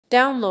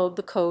Download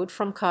the code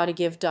from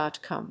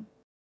codegive.com.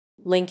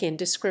 Link in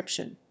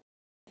description.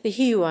 The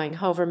histogram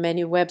hover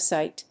menu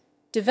website,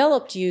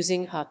 developed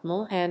using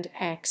HTML and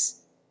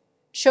X,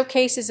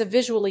 showcases a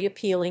visually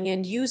appealing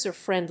and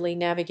user-friendly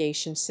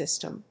navigation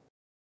system.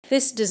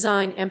 This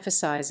design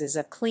emphasizes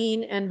a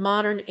clean and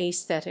modern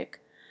aesthetic,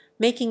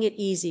 making it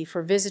easy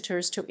for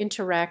visitors to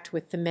interact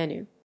with the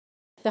menu.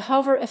 The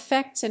hover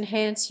effects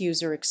enhance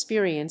user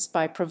experience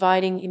by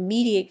providing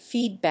immediate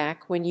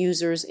feedback when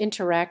users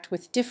interact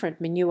with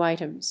different menu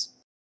items.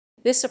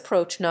 This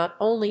approach not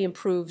only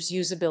improves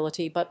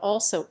usability but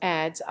also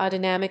adds a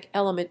dynamic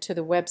element to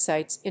the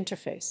website's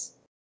interface.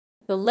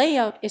 The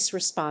layout is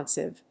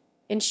responsive,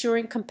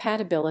 ensuring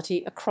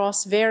compatibility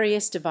across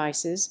various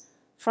devices,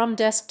 from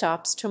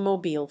desktops to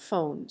mobile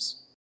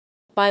phones.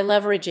 By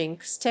leveraging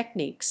these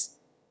techniques,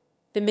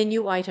 the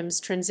menu items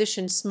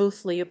transition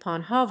smoothly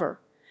upon hover,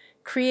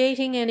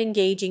 creating an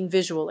engaging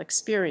visual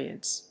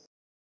experience.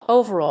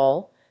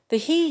 Overall, the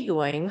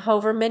histogram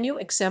hover menu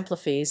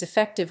exemplifies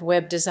effective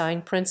web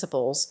design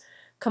principles,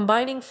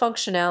 combining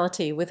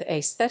functionality with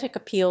aesthetic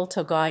appeal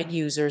to guide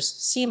users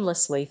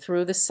seamlessly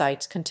through the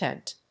site's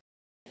content.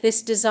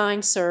 This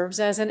design serves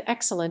as an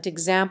excellent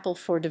example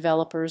for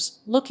developers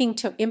looking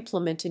to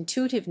implement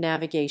intuitive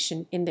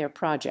navigation in their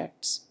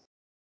projects.